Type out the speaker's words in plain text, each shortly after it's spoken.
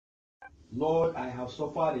Lord, I have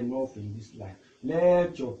suffered enough in this life.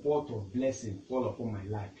 Let your pot of blessing fall upon my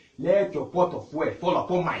life. Let your pot of wealth fall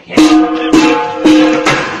upon my head.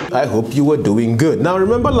 I hope you were doing good. Now,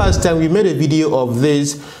 remember last time we made a video of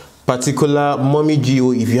this particular mommy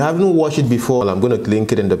Gio. If you haven't watched it before, I'm going to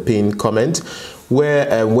link it in the pinned comment,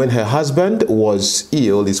 where when her husband was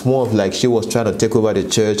ill, it's more of like she was trying to take over the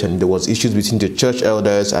church, and there was issues between the church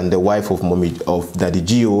elders and the wife of Daddy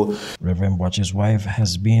Gio. Reverend Boakye's wife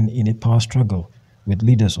has been in a power struggle with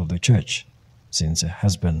leaders of the church since her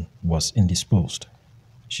husband was indisposed.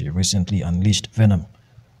 She recently unleashed venom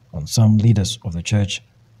on some leaders of the church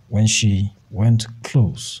when she went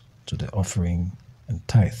close to the offering and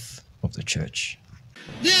tithe of the church.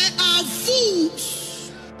 There are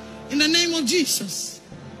fools in the name of Jesus.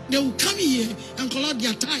 They will come here and collect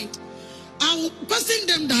their tithe. I will question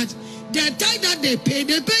them that their tithe that they pay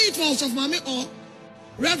it for us of mommy or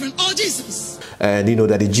Reverend or Jesus. And you know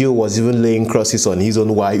that the Gio was even laying crosses on his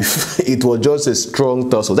own wife. It was just a strong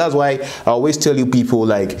tussle. That's why I always tell you people,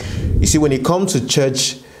 like, you see, when it comes to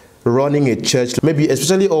church, running a church, maybe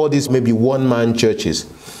especially all these maybe one-man churches,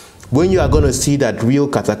 when you are going to see that real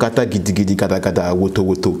katakata gidi katakata woto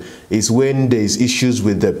woto is when there is issues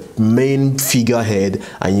with the main figurehead,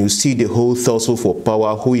 and you see the whole tussle for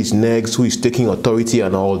power, who is next, who is taking authority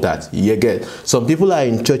and all that. You get some people are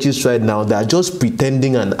in churches right now that are just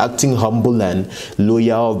pretending and acting humble and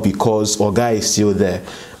loyal because Oga is still there.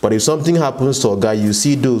 But if something happens to Oga, you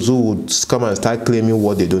see those who would come and start claiming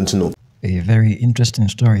what they don't know. A very interesting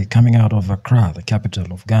story coming out of Accra, the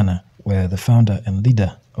capital of Ghana, where the founder and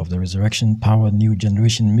leader of the Resurrection Power New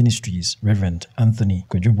Generation Ministries, Reverend Anthony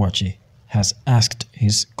Kojo, has asked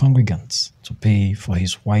his congregants to pay for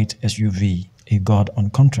his white SUV, a God on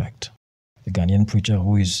contract. The Ghanaian preacher,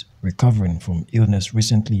 who is recovering from illness,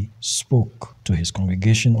 recently spoke to his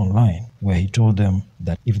congregation online, where he told them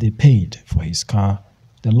that if they paid for his car,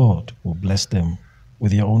 the Lord will bless them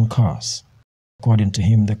with their own cars. According to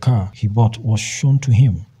him, the car he bought was shown to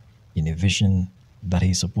him in a vision that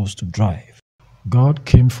he's supposed to drive. God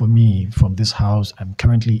came for me from this house I'm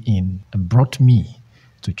currently in and brought me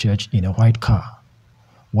to church in a white car.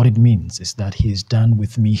 What it means is that he is done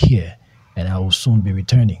with me here and I will soon be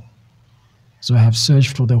returning. So I have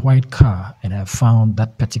searched for the white car and I have found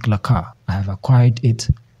that particular car. I have acquired it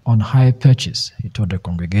on hire purchase, he told the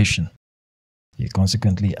congregation. He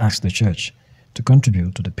consequently asked the church to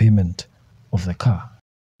contribute to the payment of the car.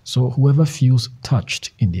 So whoever feels touched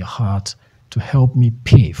in their heart to help me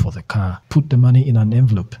pay for the car, put the money in an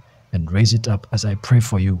envelope and raise it up as I pray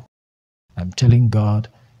for you. I'm telling God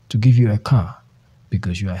to give you a car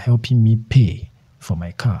because you are helping me pay for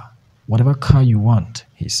my car. Whatever car you want,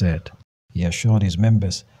 he said. He assured his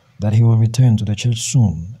members that he will return to the church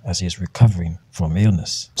soon as he is recovering from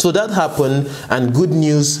illness. So that happened, and good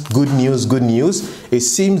news, good news, good news. It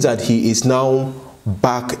seems that he is now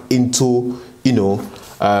back into,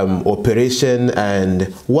 operation,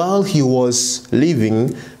 and while he was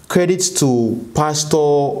leaving, credits to Pastor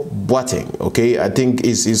Boateng, okay? I think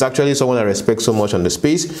is actually someone I respect so much on the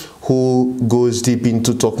space, who goes deep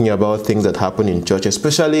into talking about things that happen in church,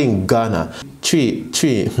 especially in Ghana. He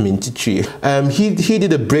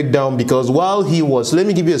did a breakdown, because while he was, let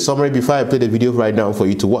me give you a summary before I play the video right now for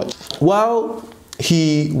you to watch. While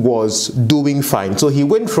he was doing fine. So he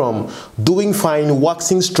went from doing fine,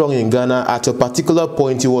 waxing strong in Ghana. At a particular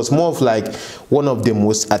point, he was more of like one of the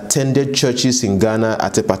most attended churches in Ghana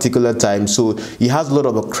at a particular time. So he has a lot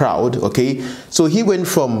of a crowd, okay? So he went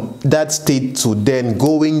from that state to then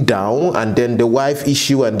going down, and then the wife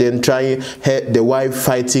issue, and then trying the wife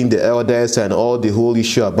fighting the elders and all the whole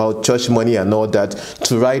issue about church money and all that,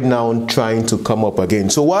 to right now trying to come up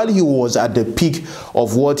again. So while he was at the peak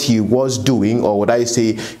of what he was doing, or what I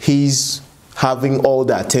say, he's having all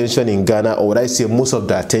the attention in Ghana, or would I say most of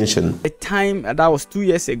the attention. The time that was 2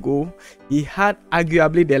 years ago, he had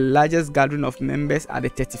arguably the largest gathering of members at the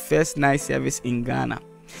 31st night service in Ghana,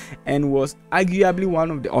 and was arguably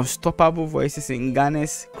one of the unstoppable voices in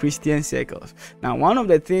Ghana's Christian circles. Now, one of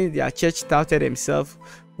the things their church touted themselves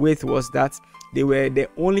with was that they were the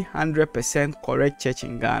only 100% correct church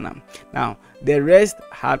in Ghana. Now, the rest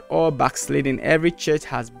had all backslidden. Every church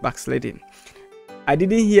has backslidden. I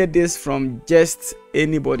didn't hear this from just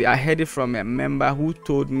anybody. I heard it from a member who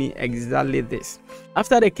told me exactly this.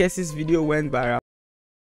 After the cases video went viral,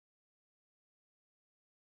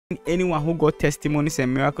 anyone who got testimonies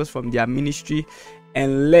and miracles from their ministry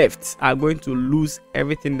and left are going to lose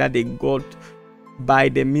everything that they got by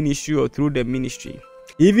the ministry or through the ministry.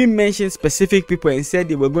 He even mentioned specific people and said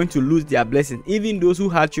they were going to lose their blessings, even those who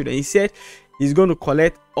had children. He said he's going to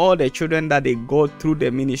collect all the children that they got through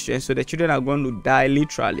the ministry, and so the children are going to die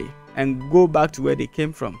literally. and go back to where they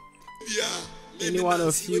came from. Any one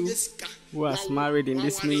of you who has married in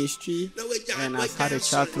this ministry and has had a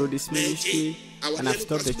child through this ministry and have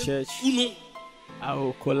stopped the church, I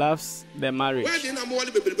will collapse the marriage.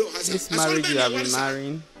 This marriage you have been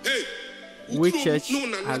marrying, which church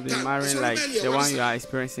has been marrying like the one you are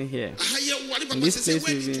experiencing here? In this place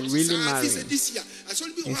we've been really marrying.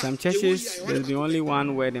 In some churches there's been only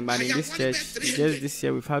one wedding, but in this church, just this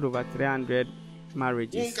year we've had over 300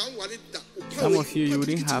 marriages. Some of you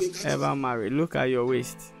wouldn't have ever married. Look at your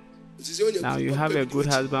waist. Now you have a good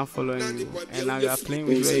husband following you, and now you are playing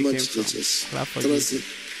with where you came from. Clap for Jesus.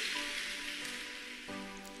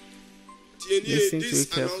 Listen to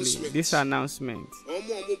it carefully. This announcement,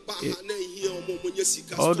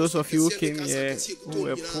 all those of you who came here who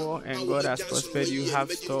were poor and God has prospered, you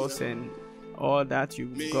have stores and all that you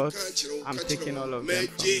got, I'm taking all of them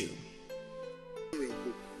from you.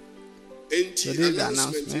 So this is the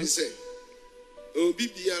announcement.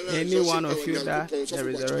 Any one of you that the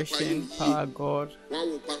resurrection power God,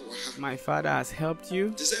 my Father, has helped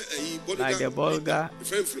you, like the Bulgar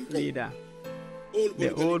leader,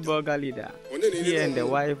 the old Bulgar leader, he and the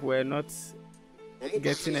wife were not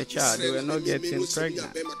getting a child, they were not getting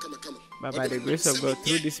pregnant, but by the grace of God,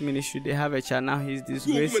 through this ministry, they have a child. Now he's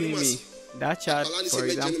disgracing me. That child, for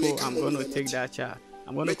example, I'm going to take that child.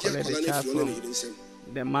 I'm going to collect the child from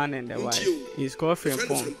the man and the wife. He's called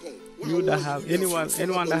𝐵𝗋𝚘𝚘𝚘𝚘. You that have anyone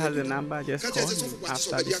that has a number, just call him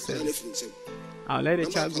after this service. I'll let the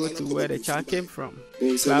child go to where the child came from.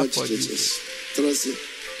 Clap for Jesus. Listen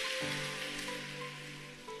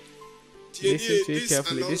to it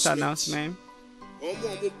carefully. This announcement,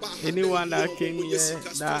 anyone that came here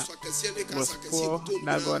that was poor,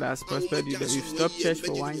 that God has prospered you, you've stopped church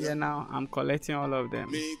for 1 year now, I'm collecting all of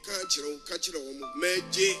them.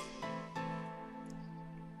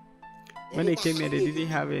 When they came here, they didn't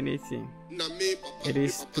have anything. It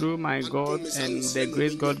is through my God and the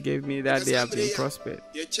grace God gave me that they have been prospered.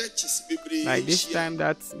 Like this time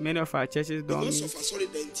that many of our churches don't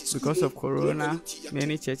meet because of Corona,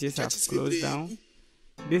 many churches have closed down.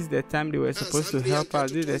 This is the time they were supposed to help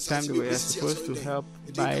us. This is the time they were supposed to help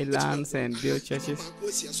buy lands and build churches.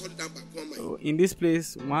 So in this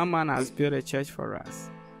place, one man has built a church for us.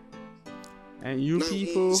 And you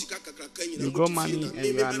people, you got money and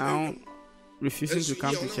you are now refusing to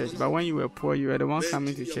come to church. But when you were poor, you were the one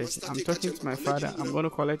coming to church. I'm talking to my Father. I'm going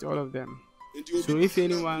to collect all of them. So if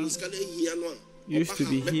anyone used to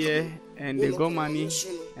be here and they got money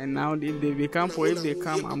and now if they become poor, if they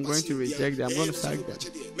come, I'm going to reject them. I'm going to sack them.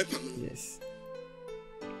 Yes.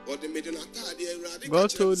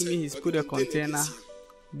 God told me He's put a container,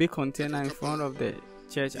 big container in front of the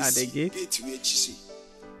church at the gate.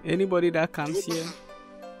 Anybody that comes here,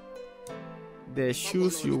 the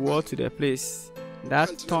shoes you wore to the place,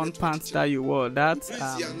 that torn pants that you wore, that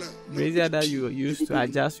brazier that you used to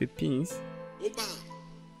adjust with pins,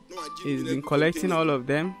 he's been collecting all of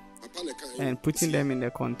them and putting them in the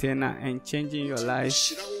container and changing your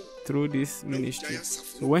life through this ministry.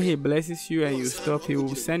 So when He blesses you and you stop, He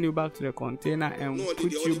will send you back to the container and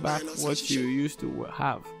put you back what you used to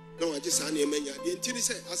have.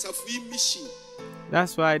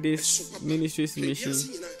 That's why this ministry's mission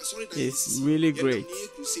is really great.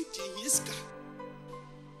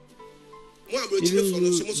 Even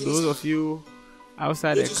you, those of you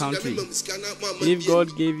outside the country, if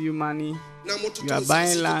God gave you money, you are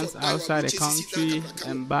buying lands outside the country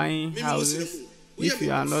and buying houses. If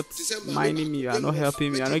you are not minding me, you are not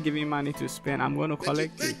helping me, you are not giving money to spend, I'm going to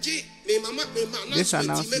collect it. This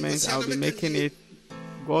announcement, I'll be making it,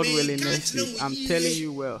 God willing, next week. I'm telling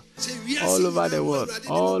you well, all over the world,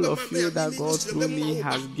 all of you that God through me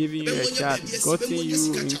has given you a chance, gotten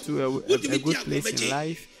you into a good place in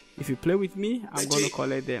life. If you play with me, I'm going to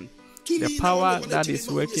collect them. The power that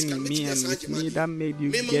is working in me and with me that made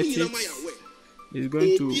you get it is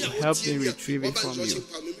going to help me retrieve it from you.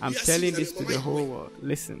 I'm telling this to the whole world.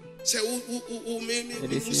 Listen,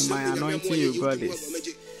 it is in my anointing you got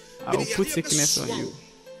this. I will put sickness on you.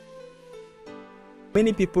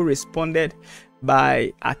 Many people responded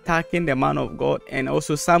by attacking the man of God and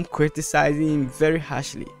also some criticizing him very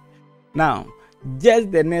harshly. Now,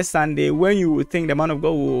 just the next Sunday, when you would think the man of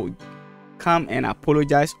God will come and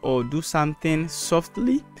apologize or do something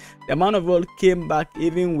softly, the man of God came back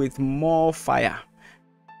even with more fire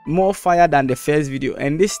than the first video.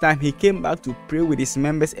 And this time he came back to pray with his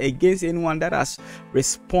members against anyone that has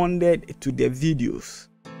responded to the videos.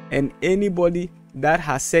 And anybody that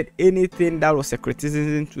has said anything that was a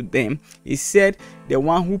criticism to them, he said the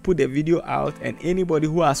one who put the video out and anybody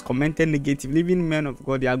who has commented negatively, even men of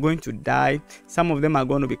God, they are going to die. Some of them are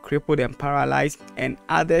going to be crippled and paralyzed, and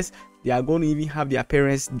others they are going to even have their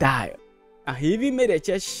parents die. And he even made a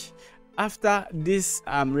church after this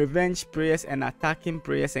revenge prayers and attacking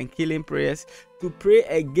prayers and killing prayers to pray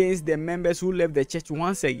against the members who left the church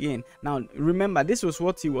once again. Now remember, this was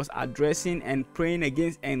what he was addressing and praying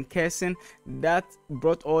against and cursing that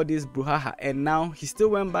brought all this brouhaha. And now he still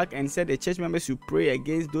went back and said the church members should pray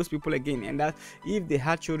against those people again, and that if they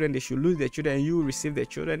had children, they should lose their children and you receive their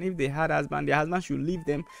children. If they had husband, their husband should leave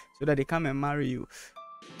them so that they come and marry you.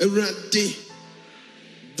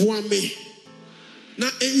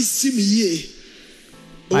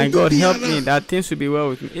 My God, help me that things will be well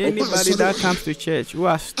with me. Anybody that comes to church who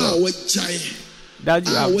has stopped, that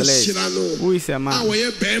you are blessed, who is a man,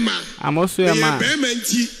 I'm also a man.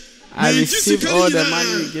 I receive all the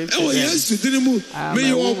money you gave to them. I am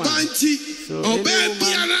a woman. So any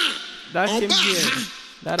woman that came here,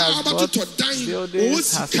 that has bought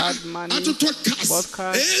buildings, has had money, bought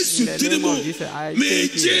cars, in the name of Jesus, I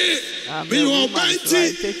take it. I'm a woman, so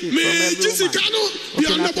I take it from every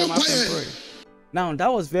woman. Open up your mouth and pray. Now,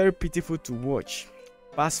 that was very pitiful to watch.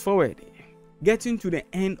 Fast forward, getting to the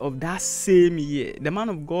end of that same year, the man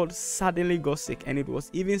of God suddenly got sick, and it was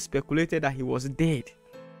even speculated that he was dead.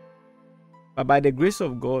 But by the grace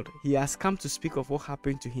of God, he has come to speak of what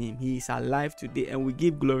happened to him. He is alive today, and we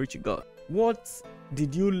give glory to God. What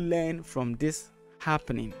did you learn from this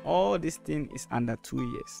happening? All this thing is under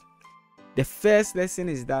 2 years. The first lesson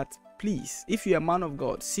is that, please, if you're a man of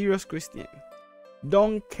God, serious Christian,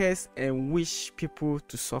 don't curse and wish people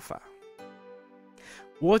to suffer.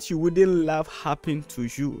 What you wouldn't love happen to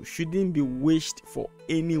you shouldn't be wished for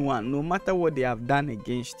anyone, no matter what they have done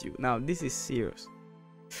against you. Now, this is serious.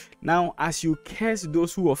 Now, as you curse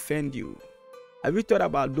those who offend you, have you thought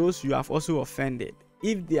about those you have also offended?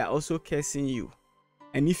 If they are also cursing you,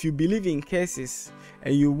 and if you believe in curses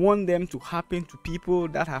and you want them to happen to people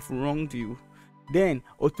that have wronged you, then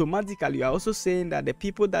automatically you are also saying that the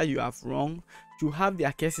people that you have wronged to have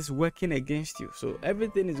their curses working against you. So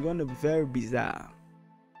everything is going to be very bizarre.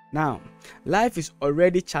 Now, life is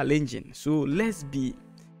already challenging, so let's be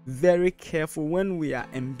very careful when we are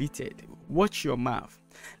embittered. Watch your mouth.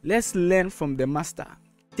 Let's learn from the master.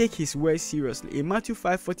 Take his word seriously. In Matthew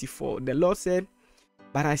 5:44, the Lord said,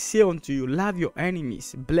 "But I say unto you, love your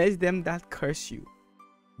enemies, bless them that curse you.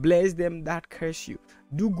 Bless them that curse you.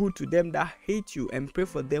 Do good to them that hate you, and pray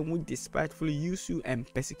for them which despitefully use you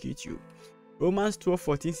and persecute you." Romans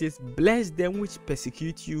 12:14 says, "Bless them which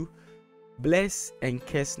persecute you, bless and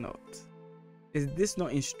curse not." Is this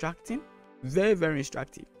not instructing? Very, very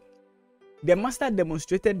instructive. The master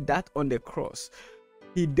demonstrated that on the cross.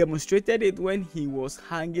 He demonstrated it when he was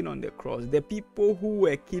hanging on the cross. The people who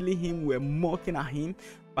were killing him were mocking at him,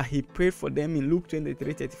 but he prayed for them in Luke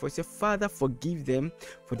 23:34. He said, "Father, forgive them,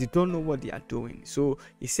 for they don't know what they are doing." So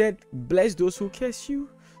he said, bless those who curse you,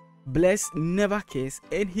 bless, never curse,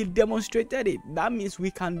 and he demonstrated it. That means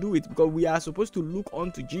we can do it because we are supposed to look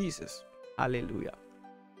unto Jesus. Hallelujah.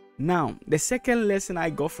 Now, the second lesson I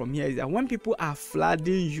got from here is that when people are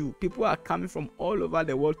flooding you, people are coming from all over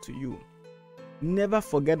the world to you, never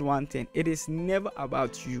forget one thing: it is never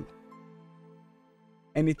about you,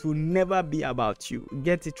 and it will never be about you.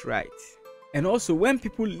 Get it right. And also, when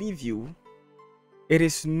people leave you, it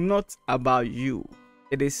is not about you.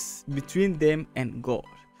 It is between them and God.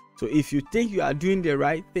 So if you think you are doing the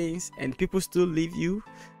right things and people still leave you,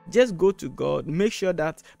 just go to God. Make sure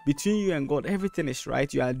that between you and God, everything is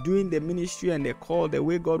right. You are doing the ministry and the call the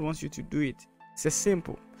way God wants you to do it. It's as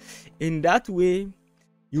simple. In that way,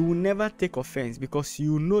 you will never take offense because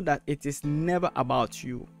you know that it is never about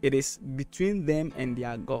you. It is between them and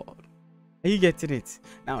their God. Are you getting it?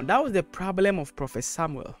 Now, that was the problem of Prophet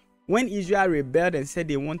Samuel. When Israel rebelled and said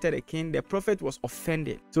they wanted a king, the prophet was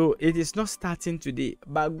offended. So it is not starting today.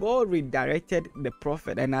 But God redirected the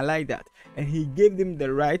prophet, and I like that. And he gave them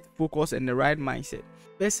the right focus and the right mindset.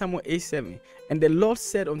 1 Samuel 8:7. And the Lord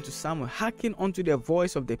said unto Samuel, hearken unto the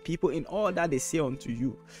voice of the people in all that they say unto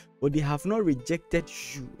you. For they have not rejected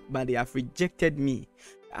you, but they have rejected me.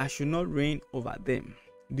 I should not reign over them.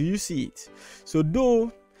 Do you see it? So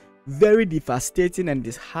though very devastating and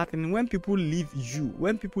disheartening when people leave you,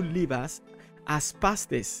 when people leave us as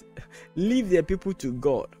pastors, leave their people to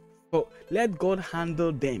God. So let God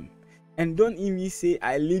handle them. And don't even say,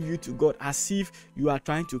 I leave you to God, as if you are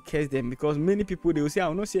trying to curse them. Because many people, they will say, I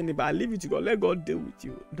will not say anything, but I leave you to God. Let God deal with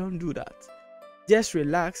you. Don't do that. Just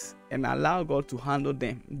relax and allow God to handle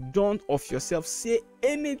them. Don't of yourself say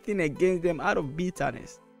anything against them out of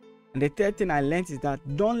bitterness. And the third thing I learned is that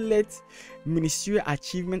don't let ministerial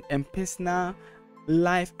achievement and personal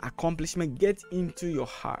life accomplishment get into your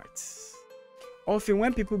heart. Often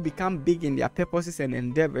when people become big in their purposes and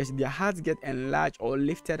endeavors, their hearts get enlarged or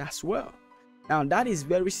lifted as well. Now that is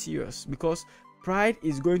very serious, because pride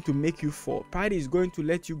is going to make you fall. Pride is going to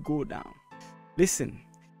let you go down. Listen,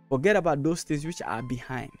 forget about those things which are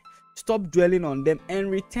behind. Stop dwelling on them and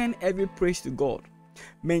return every praise to God.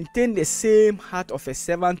 Maintain the same heart of a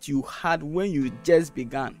servant you had when you just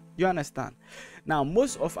began. You understand? Now,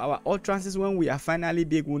 most of our utterances when we are finally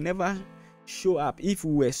big will never show up if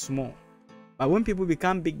we were small. But when people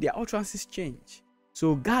become big, their utterances change.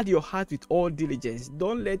 So guard your heart with all diligence.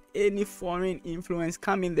 Don't let any foreign influence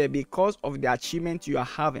come in there because of the achievement you are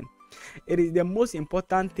having. It is the most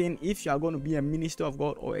important thing if you are going to be a minister of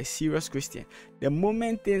God or a serious Christian. The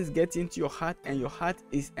moment things get into your heart and your heart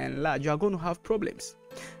is enlarged, you are going to have problems.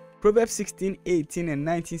 Proverbs 16:18 and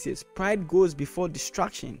 19 says, pride goes before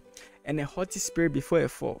destruction and a haughty spirit before a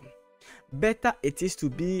fall. Better it is to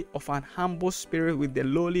be of an humble spirit with the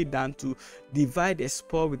lowly than to divide the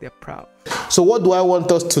spoil with the proud. So what do I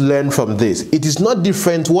want us to learn from this? It is not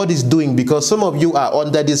different what he's doing, because some of you are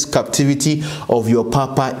under this captivity of your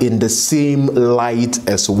papa in the same light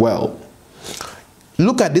as well.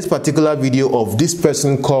 Look at this particular video of this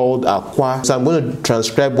person called Akwa. So I'm going to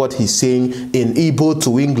transcribe what he's saying in Igbo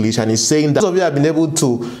to English, and he's saying that some of you have been able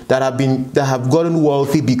to, that have gotten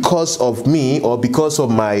wealthy because of me or because of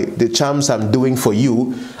the charms I'm doing for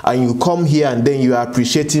you, and you come here and then you are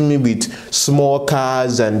appreciating me with small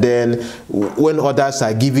cars, and then when others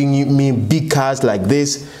are giving me big cars like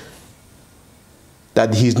this,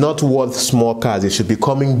 that he's not worth small cars. He should be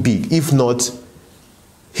coming big. If not,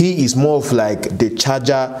 he is more of like the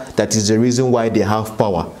charger that is the reason why they have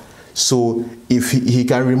power. So if he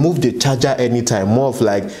can remove the charger anytime, more of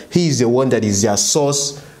like he is the one that is their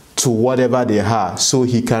source to whatever they have. So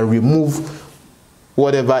he can remove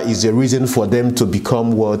whatever is the reason for them to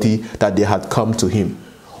become wealthy, that they had come to him.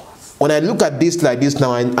 When I look at this like this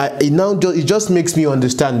now, it just makes me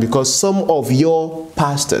understand, because some of your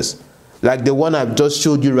pastors, like the one I've just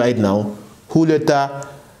showed you right now, who later,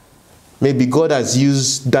 maybe God has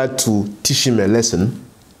used that to teach him a lesson.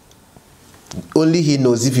 Only he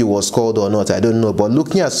knows if he was called or not, I don't know. But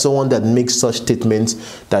looking at someone that makes such statements,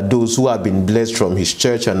 that those who have been blessed from his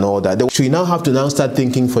church and all that, so you now have to start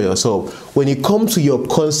thinking for yourself. When it comes to your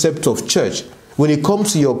concept of church, when it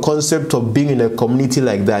comes to your concept of being in a community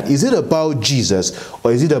like that, is it about Jesus,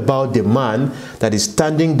 or is it about the man that is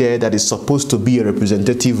standing there that is supposed to be a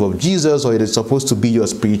representative of Jesus, or it is supposed to be your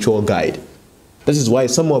spiritual guide? This is why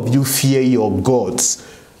some of you fear your gods.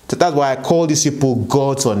 That's why I call these people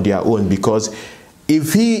gods on their own, because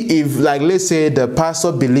if like, let's say the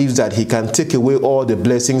pastor believes that he can take away all the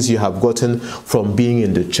blessings you have gotten from being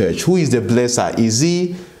in the church, who is the blesser?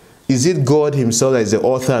 Is it God himself that is the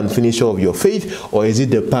author and finisher of your faith, or is it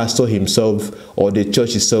the pastor himself or the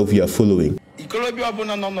church itself you are following?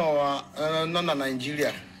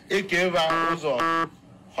 Nigeria,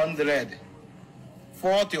 100,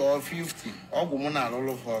 40 or 50.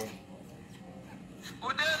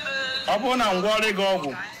 Abona ngware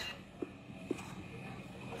go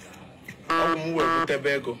mu we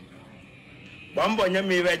kutebego bambo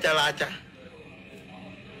nyame ibe chalacha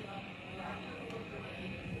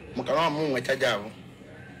mukana mu nwecha jabo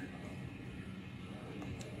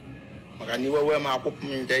makani wewe ma akwupu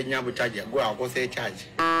nje nya bu charge go akwose charge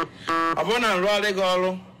abona nrole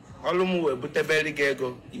go olu mu we butebeli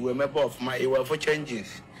gego iwe mebe of my iwe for changes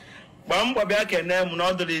bambo bia kene mu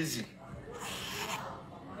no do easy.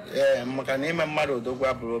 Makana ime mmadụ odogwu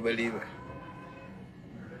abụrụ obere ibe.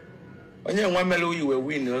 Onye nwa mere iwe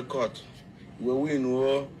win court, iwe win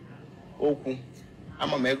okwu.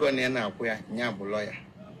 Ama m ego na na-akwụ ya nya abụlọ ya.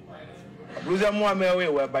 Abụrụzie mmụọ mewe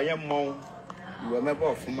iwe banye mmọnwụ, iwe mebe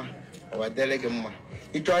ọfụma, o wedele gị mma.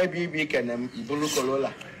 Ịchọ ibi kene m ibulu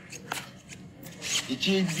Corolla.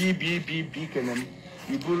 Ichi ibi kene m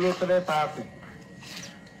ibulu 330.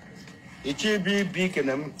 Ichi ibi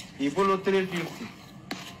kene m ibulu 350.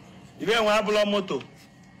 Ibe nwa abụlọ moto.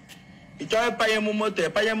 Ịchọ ịpanye m moto,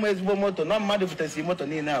 ịpanye m ezigbo moto, na mmadụ butesi moto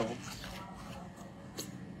niile ahụ.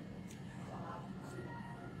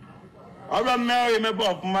 Ọbịa mmeri emebe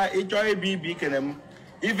ọfụma, ịchọ ibi kene m.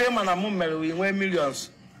 Ife mana m mere inwe millions.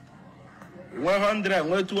 Inwe 100,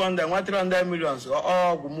 inwe 200, inwe 300 millions.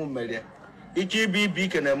 Ọgwụ m mere. Ịchọ ibi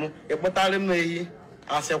kene m, ịkpụtara m ehi,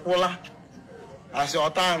 asịkwụla, asị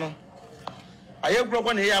ọta anụ. Anyị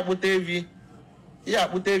ekwurekwa na ihe akpụta evi. Ya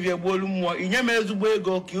akpụta evi egbolu mmụọ, inye m ezigbo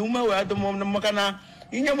ego ka ume wee dị m maka na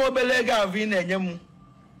inye m obele ego ahụ ị na-enye m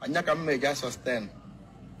anya ka m meja sustain.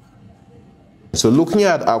 So looking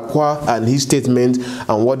at Akwa and his statement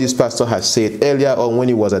and what this pastor has said earlier on when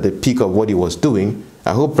he was at the peak of what he was doing,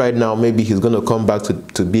 I hope right now maybe he's going to come back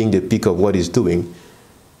to being the peak of what he's doing.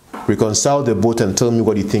 Reconcile the both and tell me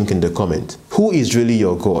what you think in the comment. Who is really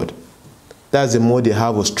your God? That's the more they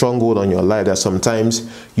have a stronghold on your life, that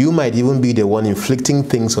sometimes you might even be the one inflicting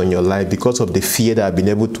things on your life because of the fear that I've been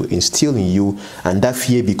able to instill in you, and that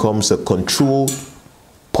fear becomes a control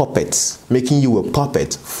puppet, making you a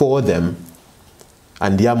puppet for them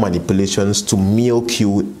and their manipulations to milk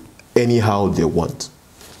you anyhow they want.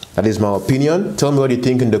 That is my opinion. Tell me what you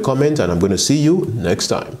think in the comments, and I'm going to see you next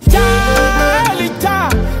time.